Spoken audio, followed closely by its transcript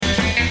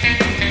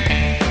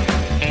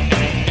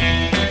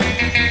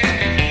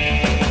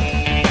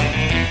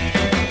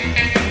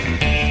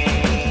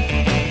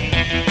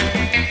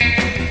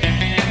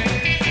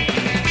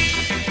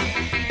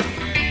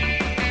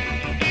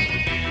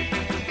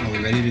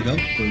to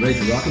go? We're ready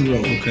to rock and roll.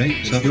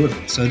 Okay, Let's do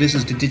it. So this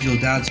is the Digital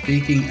Dad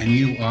speaking, and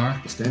you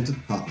are?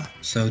 Stanton Papa.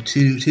 So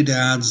two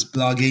dads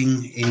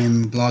blogging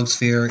in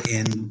Blogsphere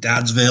in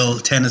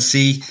Dadsville,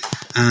 Tennessee,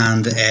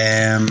 and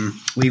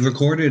we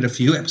recorded a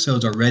few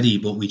episodes already,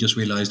 but we just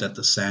realised that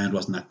the sound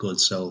wasn't that good,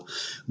 so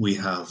we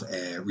have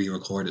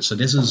re-recorded. So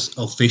this is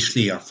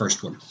officially our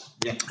first one.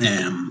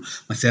 Yeah.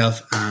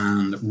 Myself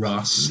and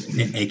Ross,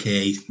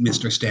 aka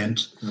Mr.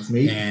 Stent. That's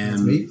me.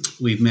 That's me.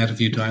 We've met a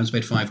few times,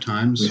 about 5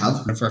 times. We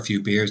have. And for a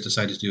few beers,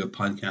 decided to do a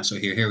podcast. So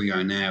here we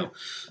are now.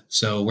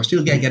 So we're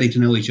still getting to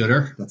know each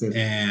other. That's it.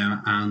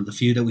 And the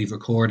few that we've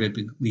recorded,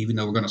 even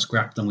though we're going to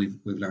scrap them, we've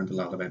learned a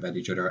lot about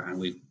each other, and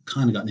we've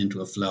kind of gotten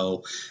into a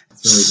flow.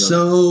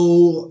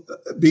 So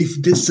this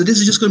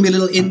is just going to be a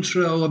little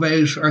intro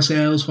about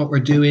ourselves, what we're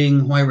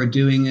doing, why we're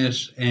doing it.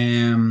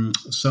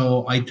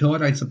 So I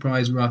thought I'd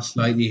surprise Ross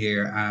slightly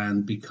here,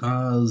 and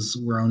because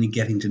we're only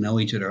getting to know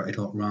each other, I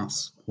thought,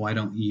 Ross, why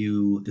don't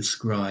you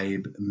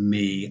describe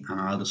me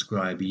and I'll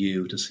describe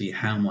you to see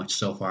how much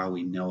so far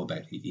we know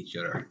about each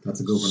other.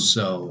 That's a good one.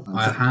 So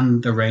I'll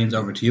hand the reins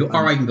over to you,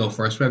 or I can go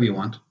first, whatever you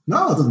want.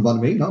 No, it doesn't bother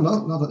me. No,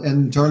 not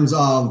in terms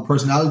of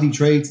personality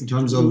traits, in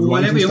terms of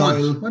whatever you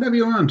style, want. Whatever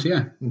you want,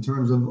 yeah. In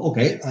terms of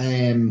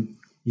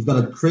you've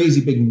got a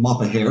crazy big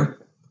mop of hair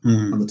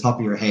on the top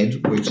of your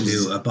head, which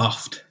is a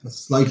boffed.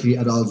 Slightly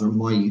at odds with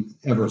my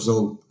ever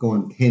so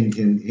going hin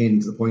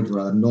to the point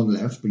where I have none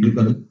left. But you've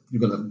got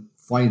a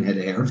fine head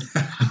of hair.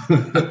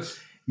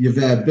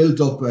 You've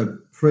built up a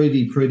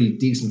pretty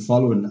decent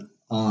following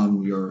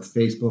on your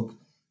Facebook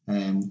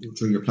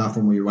through your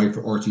platform where you write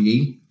for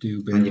RTE,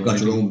 and you've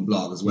got your own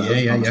blog as well.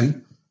 Yeah.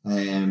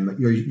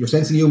 Your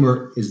sense of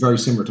humor is very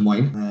similar to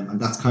mine, and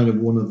that's kind of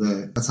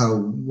that's how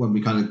when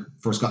we kind of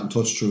first got in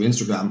touch through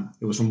Instagram,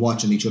 it was from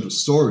watching each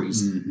other's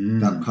stories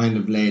that kind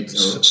of led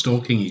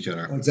stalking each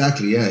other.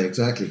 Exactly,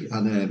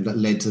 and that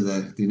led to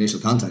the initial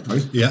contact,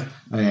 right? Yeah.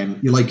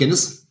 You like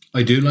Guinness?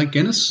 I do like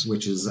Guinness,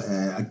 which is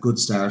a good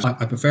start.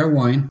 I prefer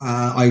wine.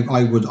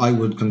 I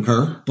would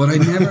concur, but I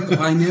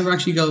never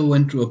actually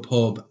went to a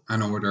pub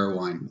and order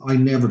wine. I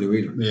never do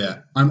either.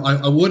 Yeah,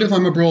 I would if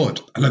I'm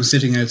abroad and I'm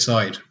sitting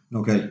outside.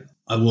 Okay,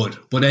 I would.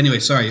 But anyway,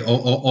 sorry,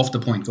 off the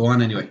point. Go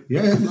on anyway.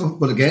 Yeah. No,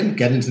 but again,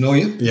 getting to know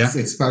you. Yeah,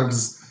 it's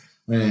sparks.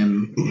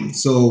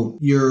 So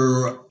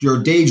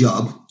your day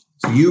job.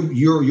 So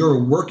you're a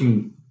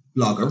working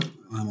blogger.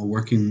 I'm a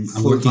working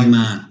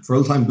man.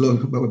 Full-time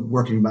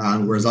working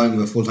man, whereas I'm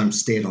a full-time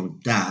stay-at-home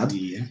dad.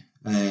 Yeah.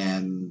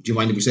 Do you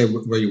mind if we say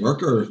where you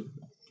work or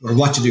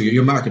what you do?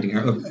 You're marketing.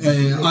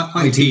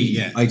 IT.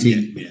 Yeah. IT.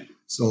 Yeah.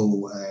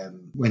 So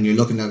when you're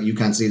looking at, you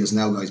can't see this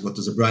now, guys, but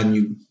there's a brand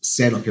new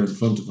setup here in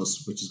front of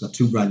us, which has got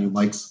 2 brand new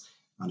mics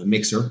and a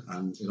mixer,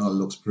 and it all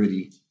looks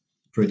pretty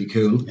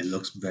cool. It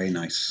looks very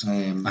nice.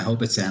 I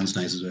hope it sounds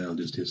nice as well.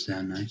 Does it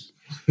sound nice?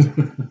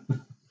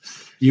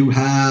 You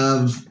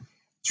have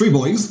 3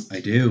 boys. I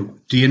do.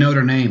 Do you know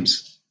their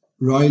names?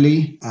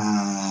 Riley,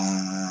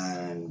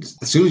 and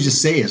as soon as you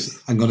say it,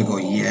 I'm going to go,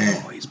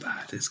 yeah. Oh, he's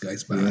bad. This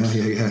guy's bad.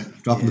 Yeah.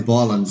 Dropping the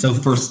ball on. So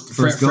first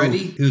goal.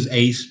 Freddie, who's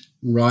 8,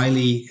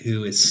 Riley,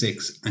 who is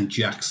 6, and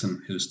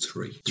Jackson, who's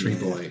 3. 3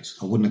 boys.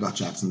 I wouldn't have got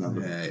Jackson that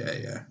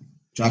way. Yeah.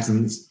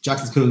 Jackson's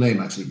a cool name,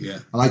 actually. Yeah.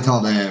 And I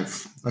thought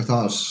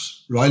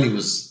Riley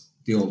was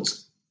the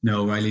oldest.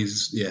 No,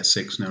 Riley's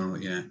 6 now.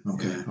 Yeah.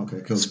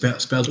 Okay, cool.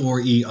 Spelled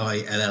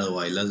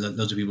R-E-I-L-L-Y.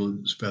 Lots of people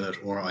spell it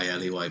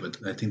R-I-L-E-Y, but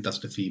I think that's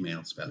the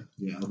female spelling.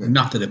 Yeah. Okay.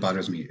 Not that it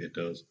bothers me. It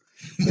does.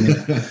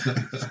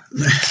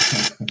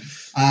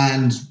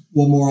 And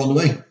one more on the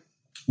way.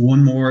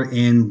 One more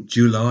in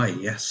July.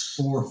 Yes.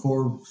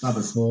 4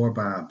 Babs. 4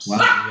 Babs. Wow.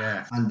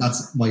 Yeah. And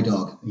that's my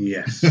dog.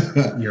 Yes.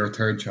 Your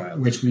 3rd child.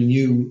 Which we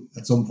knew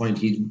at some point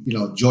he'd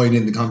join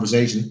in the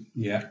conversation.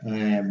 Yeah.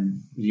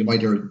 You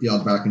might hear the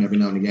odd barking every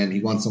now and again.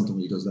 He wants something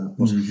when he does that.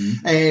 But,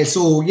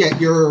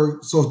 you're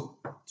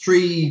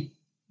 3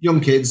 young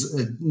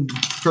kids,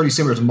 fairly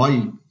similar to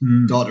my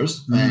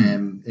daughters,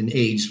 in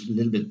age, a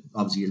little bit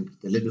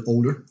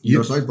older on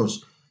your side, but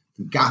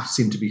the gaps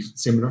seem to be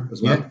similar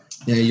as well.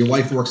 Yeah. Your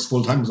wife works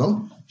full time as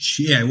well?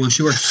 She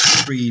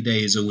works 3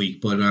 days a week,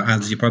 but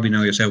as you probably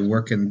know yourself,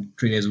 working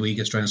 3 days a week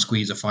is trying to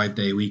squeeze a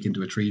 5-day week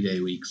into a 3-day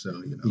week.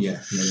 So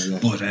Yeah.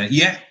 But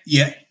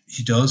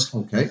she does.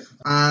 Okay.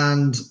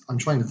 And I'm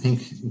trying to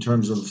think in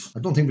terms of, I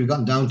don't think we've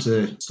gotten down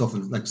to stuff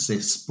like, say,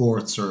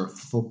 sports or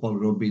football,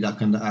 rugby, that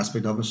kind of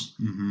aspect of it.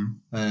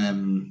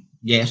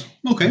 Yet.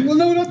 Okay. Well,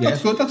 no,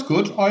 that's good. That's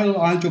good.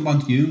 I'll jump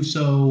onto you.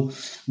 So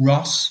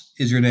Ross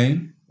is your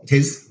name. It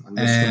is.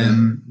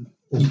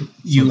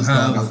 You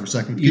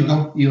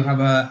have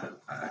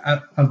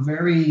a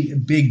very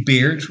big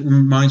beard.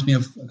 Reminds me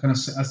of kind of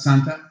a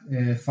Santa,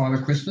 Father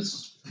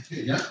Christmas.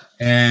 Yeah.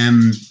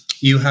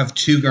 You have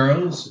 2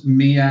 girls,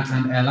 Mia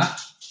and Ella.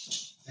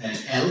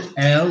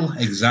 Elle,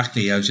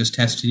 exactly. I was just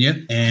testing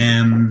you.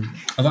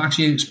 I've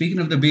actually, speaking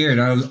of the beard,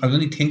 I was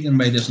only thinking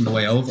about this on the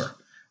way over.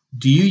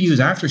 Do you use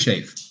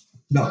aftershave?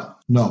 No,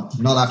 not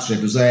aftershave.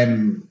 Because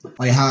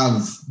I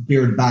have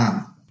beard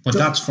balm. But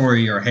that's for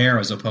your hair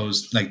as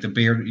opposed, like the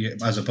beard,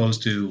 as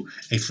opposed to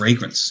a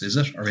fragrance, is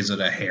it? Or is it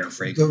a hair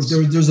fragrance?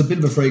 There's a bit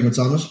of a fragrance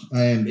on it.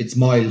 It's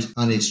mild,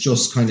 and it's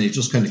just kind of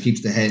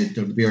keeps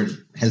the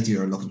beard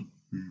healthier looking.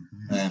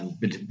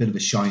 Bit of a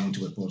shine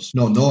to it, but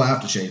no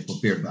aftershave,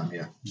 but beard balm,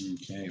 yeah.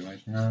 Okay,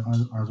 right.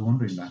 I was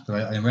wondering that.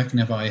 I reckon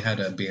if I had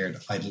a beard,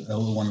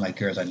 one like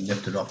yours, I'd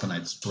lift it up and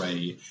I'd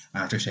spray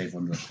aftershave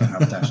under it to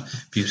have that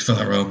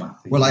beautiful aroma.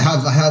 Well, I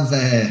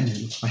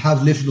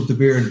have lifted up the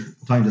beard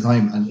from time to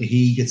time, and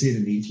he gets in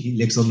and he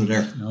licks under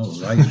there. Oh,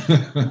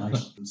 right.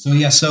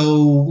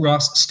 So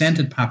Ross,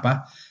 Stented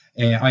Papa.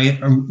 I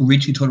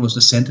originally thought it was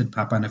the Scented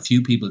Papa, and a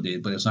few people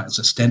did, but it's not. It's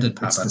a Stented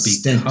Papa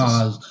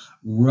because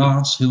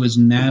Ross, who is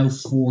now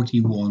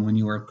 41, when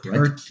you were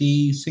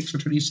 36 or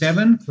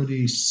 37?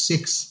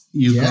 36.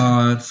 You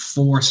got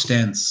 4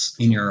 stents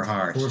in your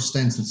heart. 4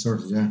 stents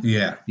inserted,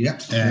 yeah. Yeah.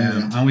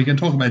 And we can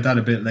talk about that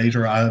a bit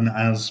later on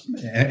as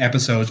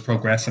episodes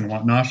progress and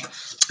whatnot.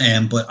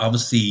 But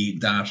obviously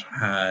that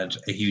had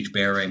a huge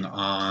bearing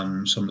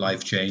on some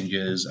life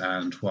changes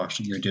and what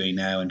you're doing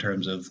now in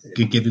terms of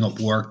giving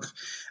up work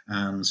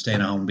and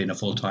staying at home, being a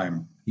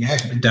full-time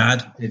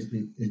dad.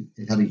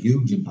 It had a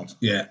huge impact.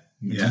 Yeah.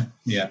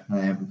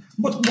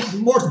 But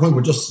more to the point,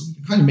 we just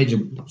kind of made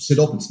you sit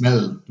up and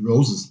smell the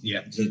roses.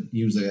 Yeah. To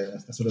use a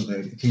sort of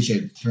a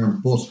cliched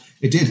term, but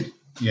it did.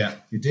 Yeah.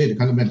 It did. It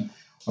kind of meant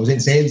I was in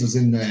sales. I was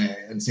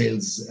in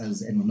sales,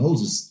 as anyone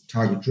knows, is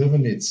target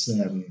driven. It's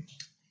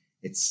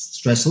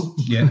stressful.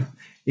 Yeah.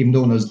 Even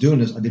though when I was doing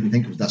it, I didn't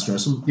think it was that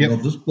stressful. I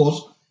loved it. But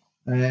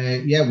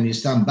when you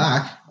stand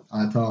back,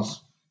 I thought,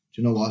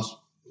 do you know what?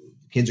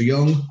 Kids are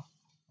young.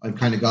 I've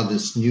kind of got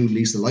this new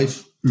lease of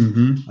life.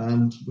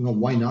 And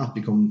why not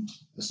become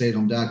a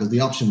stay-at-home dad? Because the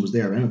option was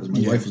there, because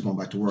my wife was going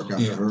back to work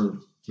after her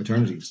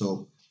maternity,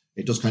 so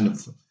it just kind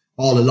of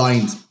all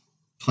aligned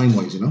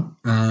time-wise,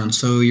 And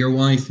so your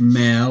wife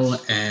Mel,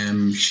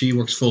 she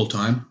works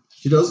full-time.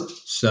 She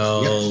does.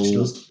 So she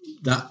does.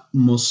 That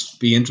must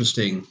be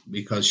interesting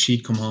because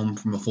she'd come home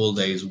from a full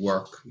day's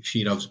work.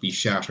 She'd obviously be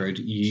shattered.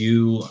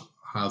 You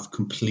have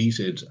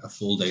completed a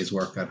full day's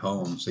work at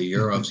home, so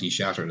you're obviously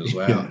shattered as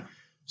well. Yeah.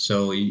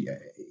 So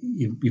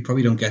you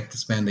probably don't get to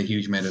spend a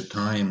huge amount of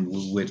time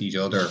with each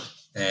other,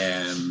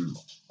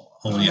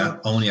 only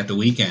at the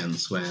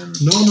weekends when.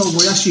 No,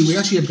 we actually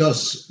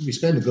we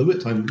spend a good bit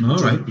of time. All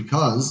right.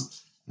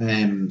 Because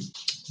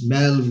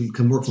Mel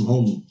can work from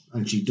home,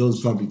 and she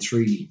does probably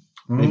 3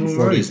 or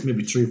 4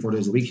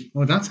 days a week.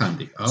 Oh, that's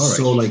handy. All right.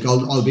 So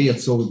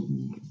albeit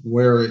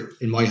we're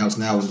in my house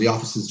now, and the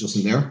office is just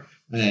in there.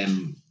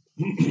 And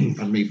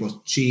me,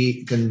 but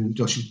she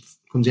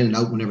comes in and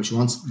out whenever she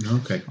wants.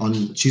 Okay.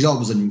 And she's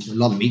always in a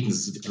lot of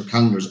meetings. Her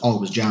calendar's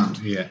always jammed.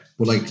 Yeah.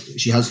 But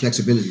she has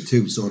flexibility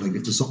too. So if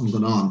there's something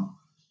going on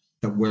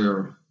that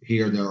we're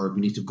here, there, or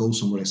we need to go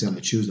somewhere, say on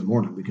a Tuesday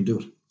morning, we can do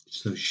it.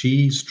 So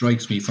she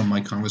strikes me from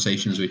my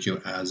conversations with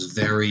you as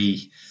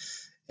very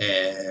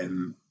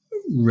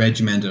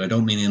regimented. I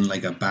don't mean in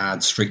like a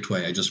bad, strict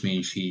way. I just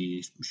mean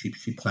she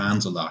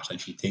plans a lot and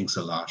she thinks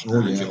a lot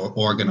and she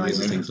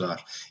organizes things a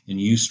lot.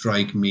 And you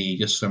strike me,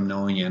 just from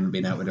knowing you and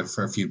being out with her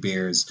for a few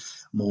beers,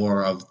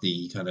 more of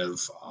the kind of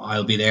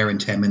I'll be there in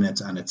 10 minutes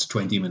and it's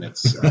 20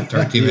 minutes,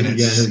 30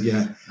 minutes.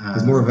 Yeah.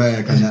 It's more of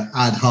a kind of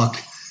ad hoc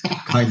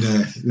kind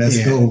of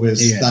let's go with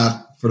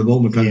that for the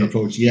moment kind of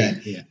approach. Yeah.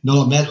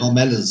 No,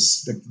 Mel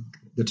is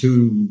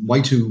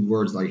my two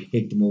words that I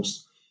hate the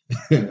most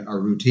are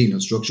routine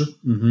and structure,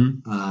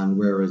 and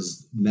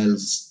whereas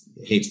Mel's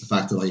hates the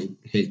fact that I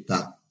hate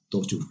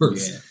those two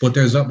words. Yeah, but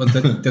there's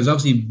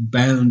obviously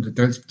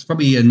there's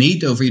probably a need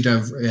though for you to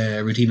have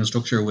routine and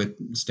structure with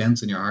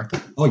stents in your heart.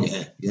 Oh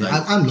yeah.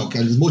 And look,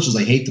 and as much as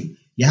I hate them,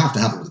 you have to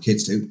have it with the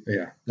kids too.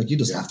 Yeah, you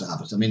just have to have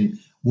it. I mean,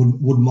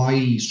 would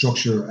my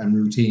structure and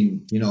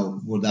routine,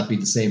 would that be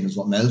the same as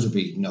what Mel's would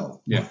be?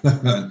 No,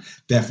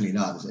 definitely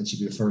not. And she'd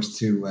be the first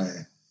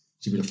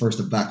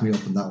to back me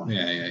up on that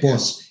one.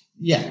 But.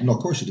 Yeah, no, of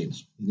course you did.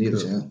 You need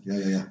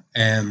it,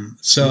 yeah.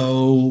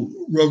 So,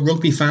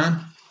 rugby fan?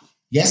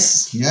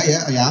 Yes,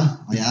 I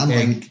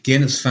am.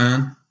 Guinness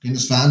fan?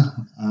 Guinness fan,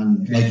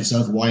 and like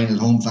yourself, wine at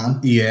home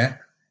fan. Yeah.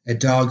 A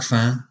dog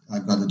fan?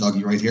 I've got the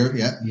doggy right here,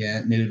 yeah.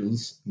 Yeah,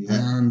 noodles.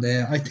 Yeah. And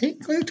I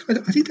think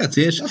that's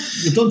it.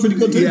 You've done pretty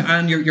good too. Yeah,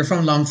 and you're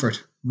from Longford.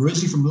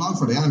 Originally from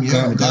Longford, I am,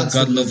 yeah.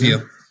 God love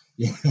you.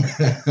 Yeah.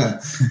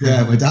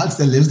 Yeah, my dad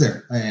still lives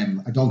there.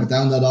 I don't get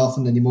down that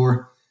often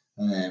anymore.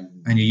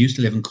 And you used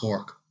to live in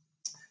Cork.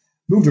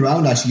 Moved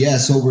around actually, yeah.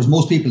 So whereas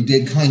most people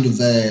did kind of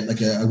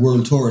like a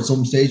world tour at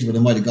some stage, where they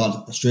might have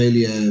got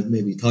Australia,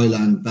 maybe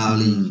Thailand,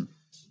 Bali,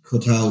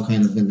 Koh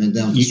kind of, and then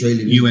down to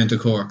Australia. You went to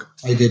Cork.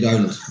 I did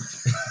Ireland.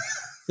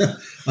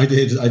 I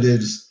did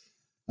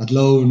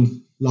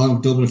Athlone,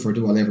 Dublin for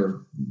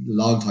whatever,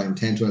 long time,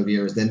 10, 12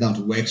 years, then down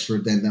to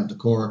Wexford, then down to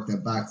Cork,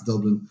 then back to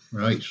Dublin.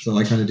 Right. So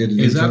I kind of did it.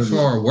 Is that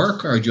for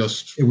work or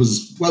just? It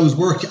was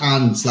work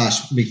and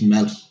 / meeting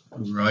Mel.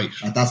 Right.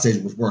 At that stage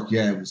it was work,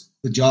 yeah.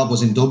 The job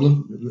was in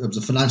Dublin. I was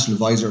a financial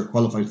advisor,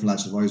 qualified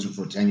financial advisor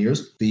for 10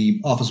 years. The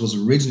office was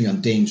originally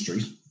on Dame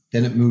Street.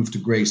 Then it moved to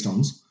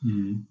Greystones,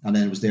 and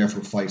then it was there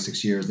for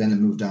 5-6 years. Then it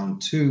moved down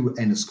to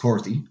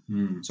Enniscorthy.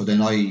 So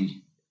then I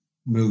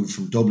moved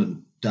from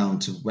Dublin down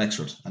to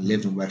Wexford and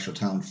lived in Wexford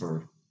town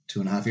for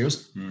 2.5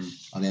 years,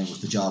 and then it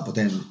was the job. But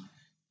then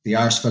the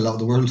arse fell out of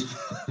the world,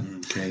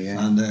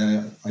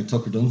 and I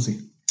took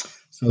redundancy.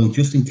 So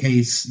just in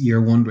case you're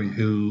wondering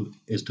who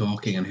is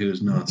talking and who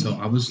is not, so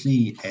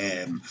obviously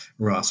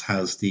Ross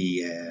has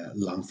the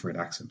Longford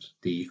accent,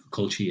 the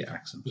Colchia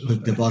accent.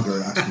 The bugger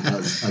accent,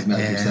 as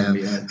Matthew said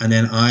me. And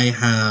then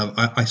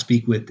I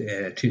speak with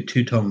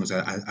two tongues,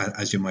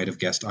 as you might have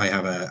guessed. I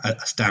have a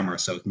stammer,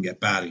 so it can get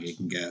bad.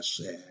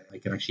 I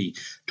can actually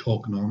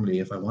talk normally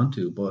if I want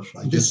to, but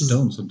I just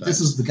don't sometimes.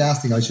 This is the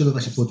gas thing. I should have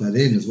actually put that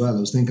in as well. I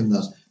was thinking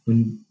that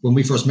when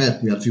we first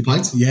met, we had a few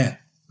pints. Yeah.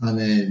 And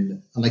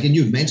then,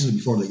 you'd mentioned it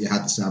before that you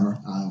had the stammer.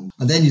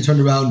 And then you turned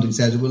around and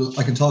said, well,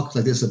 I can talk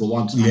like this if I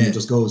want. And it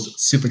just goes...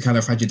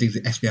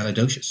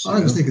 Supercalifragilisticexpialidocious.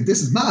 I was thinking,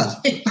 this is mad.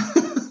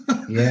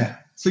 Yeah.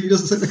 So you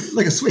just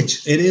like a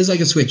switch. It is like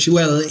a switch.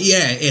 Well,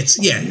 it's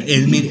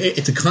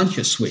a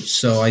conscious switch.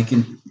 So I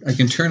can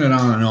turn it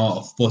on and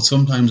off, but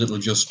sometimes it'll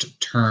just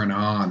turn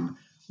on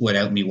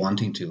without me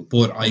wanting to.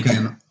 But I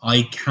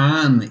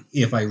can,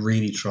 if I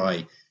really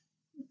try,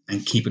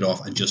 and keep it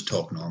off and just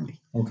talk normally.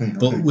 Okay.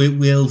 But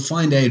we'll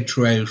find out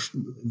throughout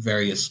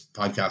various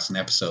podcasts and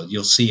episodes.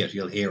 You'll see it,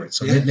 you'll hear it.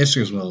 So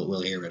listeners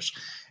will hear it.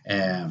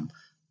 I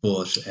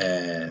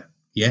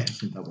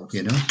think that works.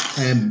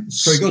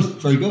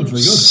 Very good.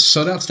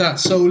 So that's that.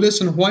 So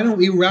listen, why don't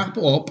we wrap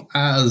up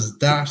as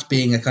that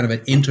being a kind of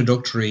an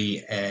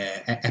introductory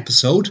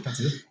episode,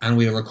 that's it. And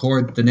we'll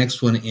record the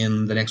next one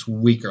in the next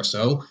week or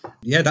so.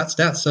 Yeah, that's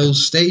that. So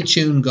stay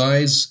tuned,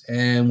 guys.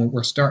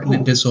 We're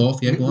starting this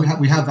off. Yeah,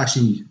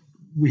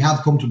 we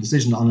have come to a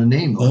decision on a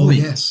name.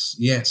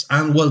 Yes.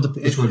 And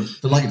which we're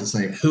delighted to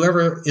say.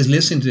 Whoever is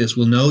listening to this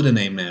will know the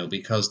name now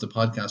because the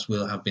podcast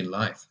will have been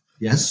live.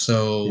 Yes.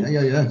 So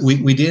yeah.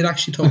 We did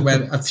actually talk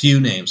about a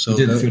few names. So we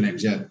did a few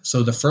names, yeah.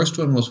 So the first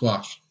one was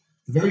what?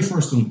 The very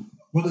first one.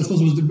 Well, I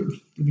suppose it was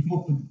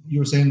you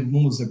were saying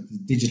one was like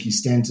digitally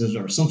stented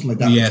or something like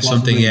that. Yeah,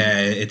 something.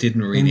 Yeah, it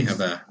didn't really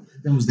have a.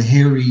 Then was the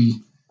hairy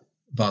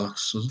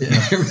bollocks. Was it? The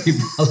hairy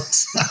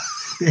bollocks.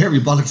 The hairy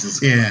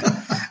bollocks. Yeah,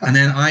 and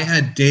then I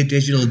had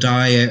digital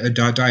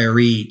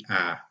diary.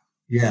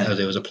 Yeah,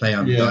 there was a play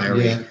on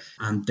diary,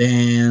 and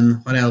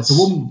then what else? The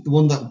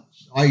one that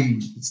I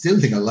still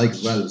think I like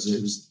as well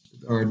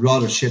or I'd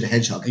rather shit a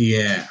hedgehog.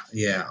 Yeah.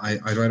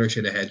 I'd rather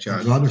shit a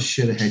hedgehog.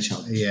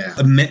 Yeah.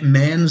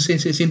 Men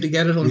seem to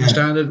get it,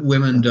 understand it.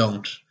 Women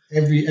don't.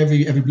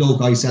 Every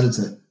bloke I said it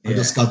to, I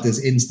just got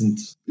this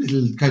instant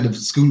little kind of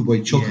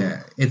schoolboy chuckle.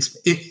 Yeah, it's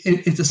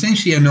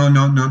essentially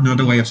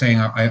another way of saying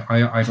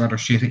I'd rather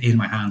shit it in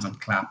my hands and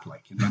clap,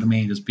 like, you know what I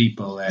mean? There's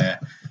people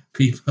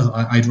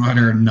I'd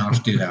rather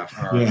not do that.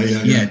 Or,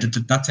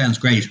 that sounds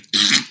great.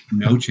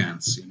 No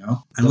chance, you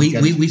know. And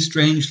we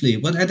strangely,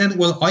 I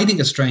think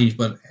it's strange,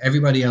 but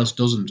everybody else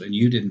doesn't, and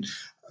you didn't.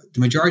 The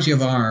majority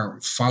of our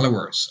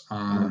followers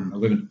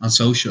on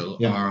social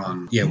are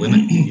on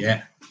women,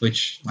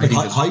 which I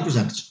think is high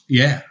percentage.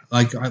 Yeah,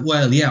 I think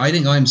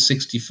I'm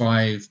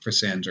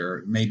 65%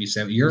 or maybe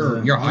 70%.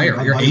 You're higher.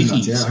 You're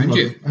 80, aren't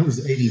you? I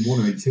was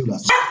 81 or 82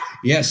 last time.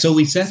 Yeah, so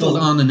we settled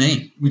on the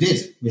name. We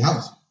did. We have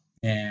it.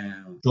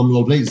 Drum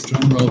roll, please.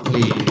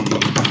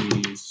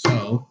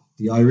 So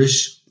the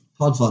Irish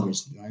Podfathers.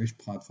 So the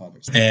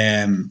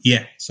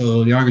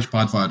Irish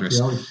Podfathers.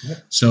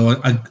 So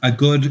a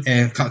good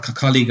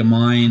colleague of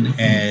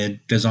mine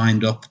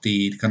designed up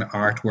the kind of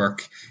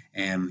artwork.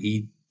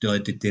 He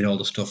did all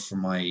the stuff for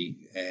my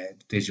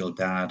digital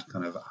dad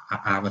kind of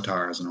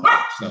avatars and all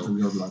that. So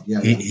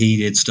he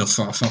did stuff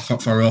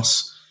for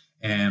us.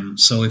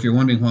 So if you're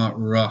wondering what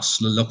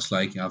Ross looks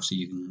like, obviously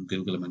you can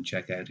Google him and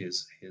check out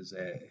his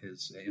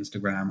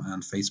Instagram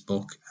and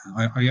Facebook.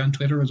 Are you on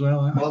Twitter as well?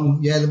 I'm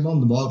on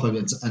the mall,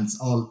 and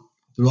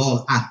they're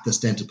all at the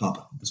Stented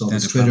Papa. So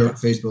it's Twitter,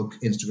 Facebook,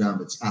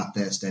 Instagram. It's at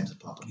the Stented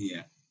Papa.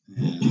 Yeah.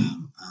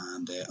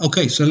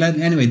 Okay, so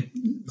anyway,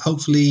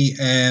 hopefully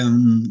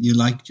you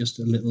like just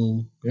a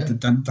little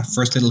that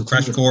first little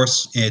crash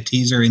course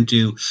teaser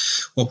into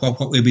what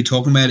we'll be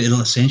talking about.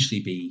 It'll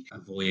essentially be a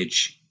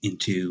voyage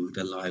into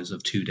the lives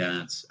of two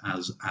dads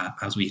as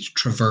we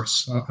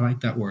traverse. I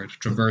like that word.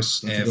 Traverse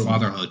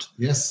fatherhood.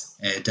 Yes.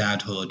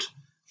 Dadhood.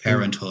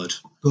 Parenthood.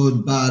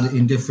 Good, bad,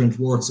 indifferent,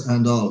 warts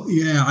and all.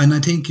 Yeah, and I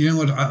think, you know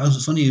what, it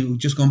was funny,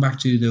 just going back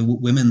to the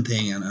women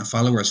thing and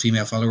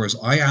female followers,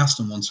 I asked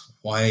them once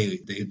why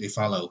they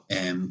follow,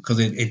 because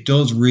it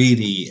does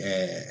really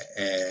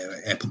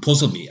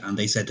puzzle me, and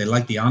they said they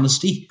like the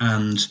honesty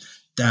and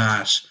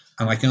that,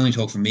 and I can only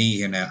talk for me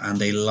here now, and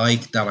they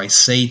like that I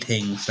say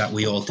things that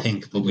we all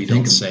think, but we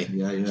don't say.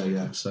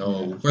 Yeah.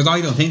 So, whereas I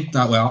don't think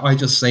that well, I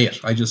just say it.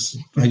 I just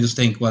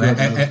think, well,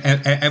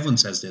 everyone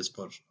says this,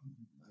 but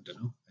I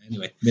don't know.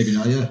 Anyway. Maybe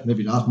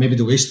not. Maybe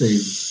they wish they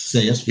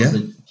say it, but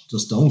they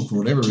just don't for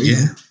whatever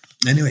reason.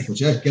 Anyway, but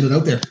yeah, get it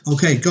out there.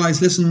 Okay,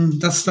 guys, listen.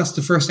 That's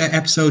the first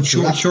episode.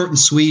 Short and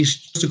sweet.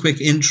 Just a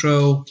quick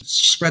intro.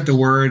 Spread the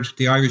word.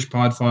 The Irish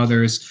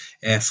Podfathers.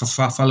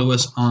 Follow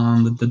us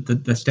on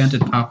the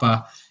Stented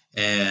Papa.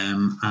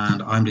 And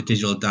I'm the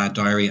Digital Dad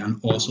Diary, and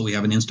also we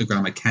have an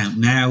Instagram account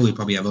now. We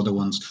probably have other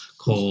ones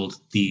called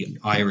the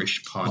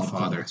Irish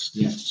Podfathers.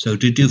 Yeah. So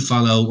do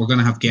follow. We're going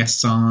to have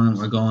guests on.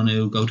 We're going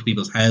to go to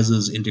people's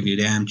houses, interview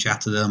them,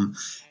 chat to them,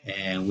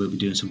 and we'll be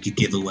doing some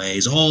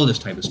giveaways, all this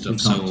type of stuff.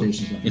 So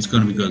it's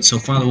going to be good. So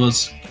follow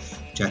us.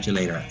 Chat you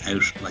later.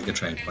 Out like a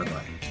trout. Bye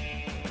bye.